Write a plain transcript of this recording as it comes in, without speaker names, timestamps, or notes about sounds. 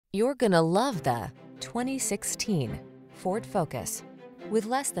You're gonna love the 2016 Ford Focus. With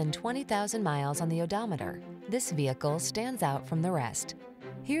less than 20,000 miles on the odometer, this vehicle stands out from the rest.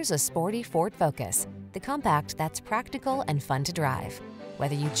 Here's a sporty Ford Focus, the compact that's practical and fun to drive.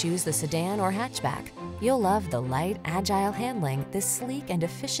 Whether you choose the sedan or hatchback, you'll love the light, agile handling this sleek and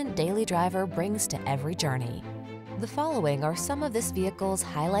efficient daily driver brings to every journey. The following are some of this vehicle's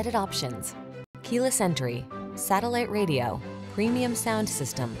highlighted options: keyless entry, satellite radio, premium sound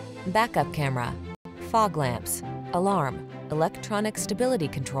system, backup camera, fog lamps, alarm, electronic stability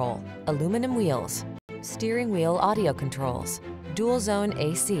control, aluminum wheels, steering wheel audio controls, dual zone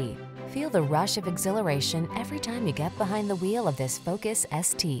AC. Feel the rush of exhilaration every time you get behind the wheel of this Focus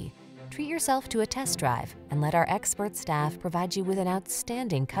ST. Treat yourself to a test drive and let our expert staff provide you with an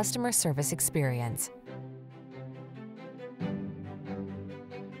outstanding customer service experience.